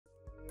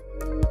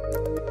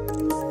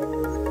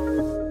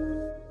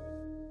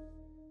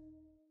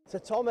So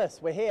Thomas,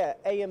 we're here at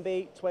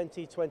A&B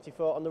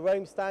 2024 on the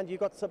Rohm stand. You've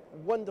got some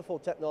wonderful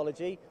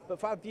technology, but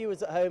for our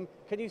viewers at home,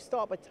 can you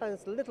start by telling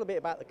us a little bit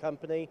about the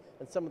company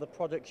and some of the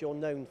products you're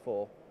known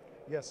for?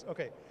 Yes,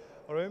 okay.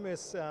 Rohm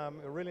is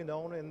really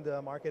known in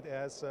the market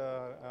as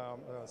a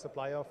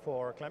supplier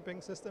for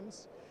clamping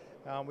systems.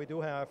 We do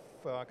have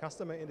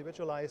customer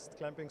individualized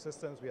clamping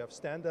systems. We have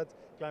standard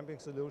clamping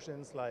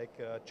solutions like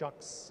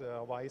chucks,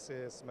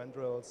 vices,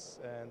 mandrels,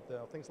 and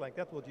things like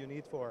that, what you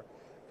need for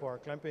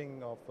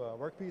clamping of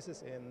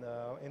workpieces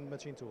in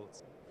machine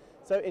tools.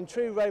 So in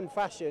true Rohm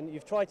fashion,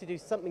 you've tried to do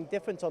something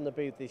different on the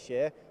booth this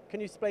year. Can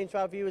you explain to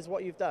our viewers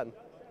what you've done?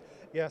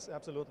 Yes,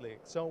 absolutely.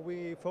 So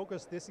we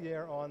focused this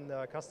year on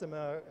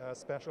customer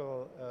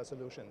special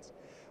solutions.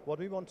 What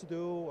we want to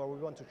do, or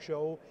we want to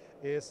show,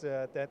 is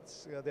that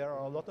there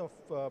are a lot of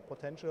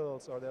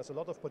potentials, or there's a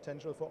lot of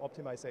potential for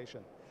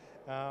optimization.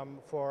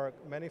 For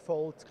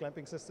manifold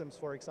clamping systems,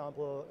 for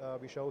example,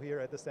 we show here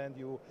at the stand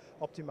you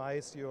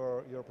optimize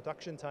your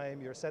production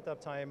time, your setup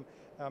time.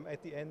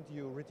 At the end,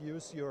 you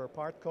reduce your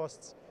part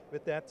costs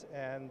with that,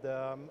 and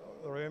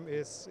Rohm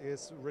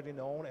is really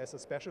known as a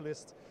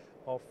specialist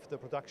of the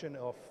production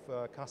of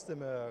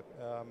customer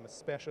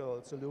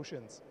special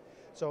solutions.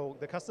 So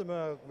the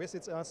customer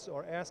visits us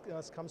or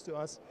comes to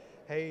us,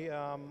 hey,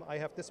 I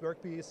have this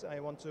workpiece, I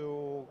want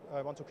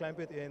to clamp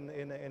it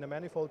in a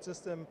manifold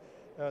system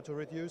to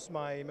reduce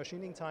my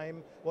machining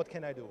time. What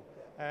can I do?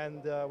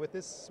 And with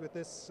this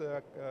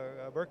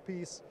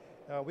workpiece,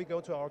 we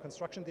go to our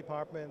construction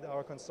department.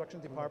 Our construction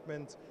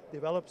department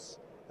develops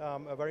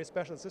a very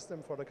special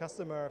system for the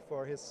customer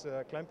for his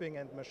clamping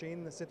and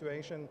machine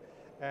situation,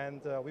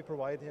 and we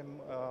provide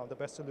him the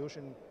best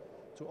solution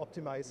to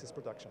optimize his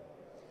production.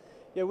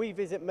 Yeah, we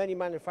visit many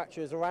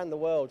manufacturers around the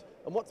world,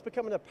 and what's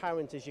becoming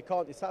apparent is you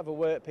can't just have a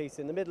workpiece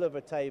in the middle of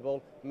a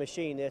table,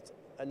 machine it,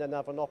 and then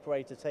have an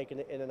operator taking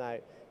it in and out.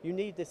 You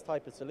need this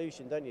type of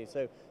solution, don't you?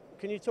 So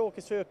can you talk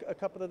us through a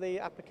couple of the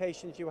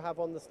applications you have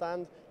on the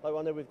stand? Like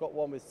I know we've got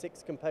one with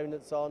 6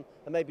 components on,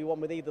 and maybe one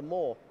with even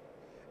more.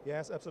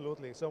 Yes,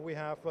 absolutely. So we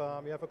have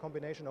a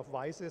combination of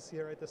vices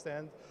here at the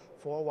stand,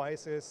 4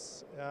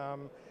 vices.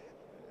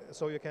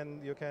 So you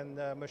can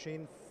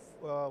machine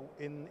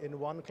in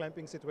one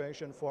clamping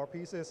situation 4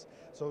 pieces,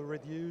 so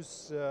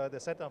reduce the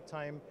setup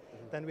time.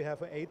 Then we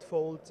have an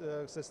 8-fold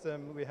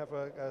system. We have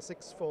a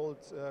 6-fold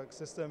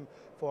system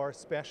for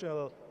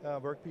special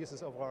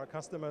workpieces of our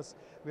customers.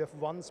 We have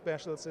one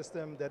special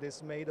system that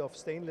is made of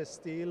stainless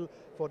steel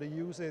for the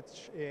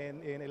usage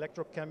in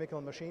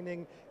electrochemical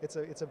machining. It's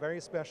a very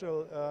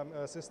special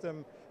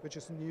system, which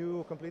is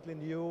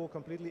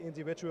completely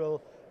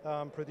individual,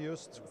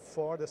 produced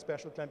for the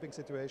special clamping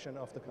situation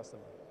of the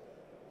customer.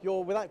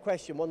 You're, without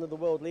question, one of the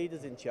world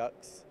leaders in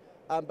chucks,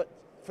 but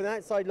from the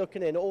outside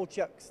looking in, all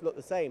chucks look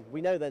the same. We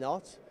know they're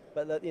not,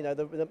 but you know,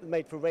 they're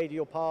made for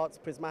radial parts,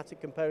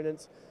 prismatic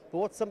components. But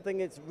what's something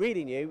that's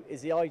really new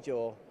is the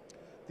iJaw.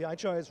 The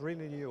iJaw is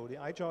really new. The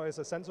iJaw is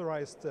a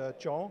sensorized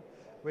jaw,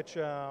 which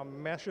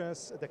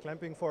measures the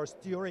clamping force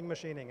during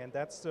machining, and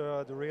that's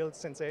the real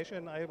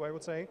sensation, I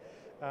would say.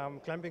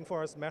 Clamping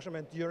force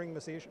measurement during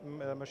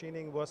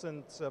machining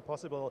wasn't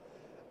possible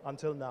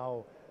until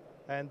now.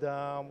 And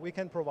we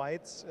can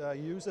provide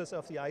users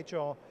of the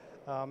iJaw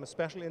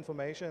special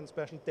information,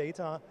 special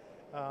data.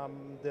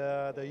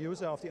 The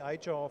user of the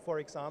iJaw, for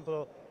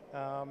example,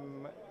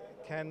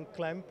 can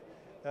clamp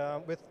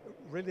with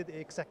really the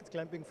exact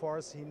clamping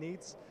force he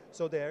needs.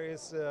 So there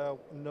is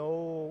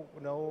no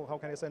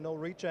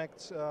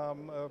reject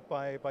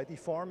by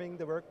deforming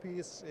the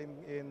workpiece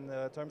in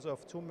terms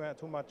of too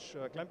much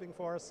clamping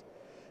force.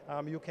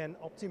 You can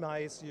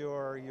optimize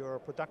your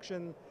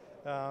production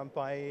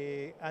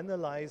by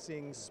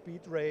analyzing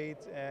speed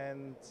rate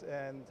and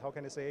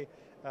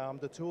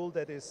the tool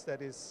that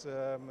is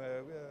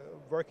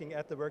working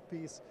at the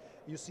workpiece.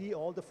 You see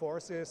all the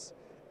forces,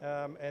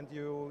 and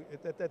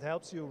that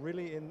helps you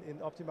really in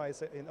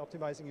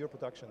optimizing your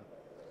production.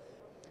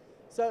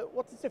 So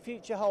what does the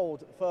future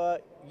hold for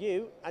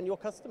you and your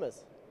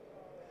customers?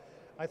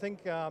 I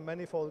think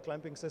manifold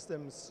clamping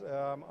systems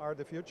are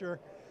the future,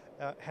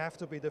 have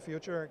to be the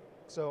future.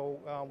 So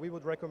we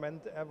would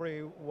recommend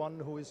everyone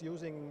who is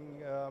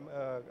using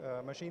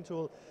a machine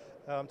tool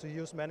to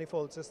use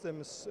manifold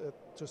systems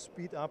to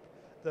speed up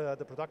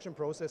the production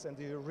process and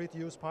to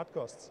reduce part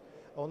costs.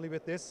 Only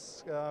with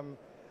this,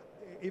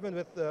 even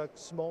with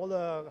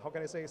smaller,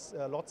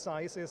 lot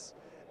sizes,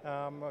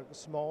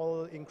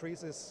 small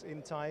increases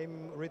in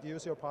time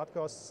reduce your part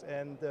costs,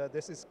 and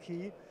this is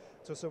key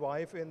to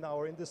survive in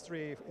our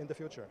industry in the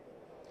future.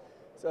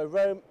 So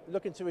Rohm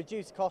looking to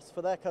reduce costs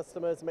for their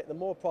customers, make them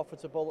more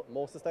profitable,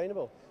 more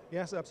sustainable.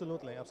 Yes,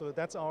 absolutely, absolutely.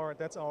 That's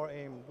our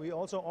aim. We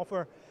also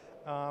offer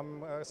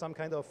some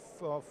kind of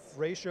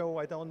ratio.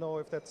 I don't know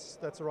if that's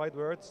the right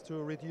word,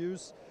 to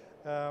reduce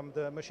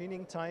the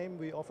machining time.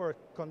 We offer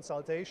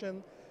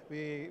consultation.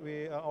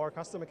 Our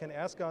customer can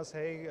ask us,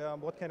 hey,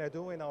 what can I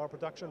do in our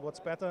production? What's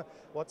better?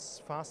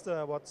 What's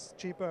faster? What's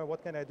cheaper?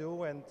 What can I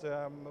do? And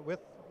with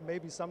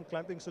maybe some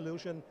clamping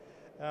solution,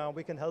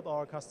 we can help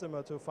our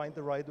customer to find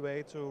the right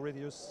way to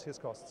reduce his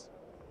costs.